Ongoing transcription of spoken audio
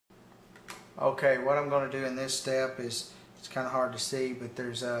Okay, what I'm going to do in this step is, it's kind of hard to see, but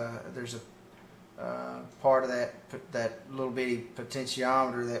there's a part of that little bitty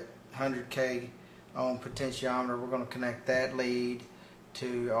potentiometer, that 100K ohm potentiometer. We're going to connect that lead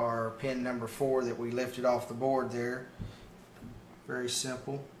to our pin number 4 that we lifted off the board there. Very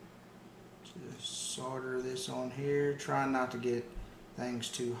simple. Just solder this on here, trying not to get things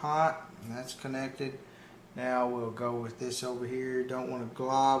too hot, and that's connected. Now we'll go with this over here. Don't want to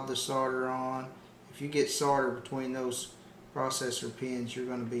glob the solder on. If you get solder between those processor pins, you're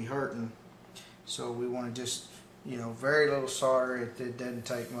going to be hurting. So we want to just, very little solder. It doesn't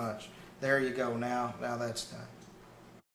take much. There you go. Now that's done.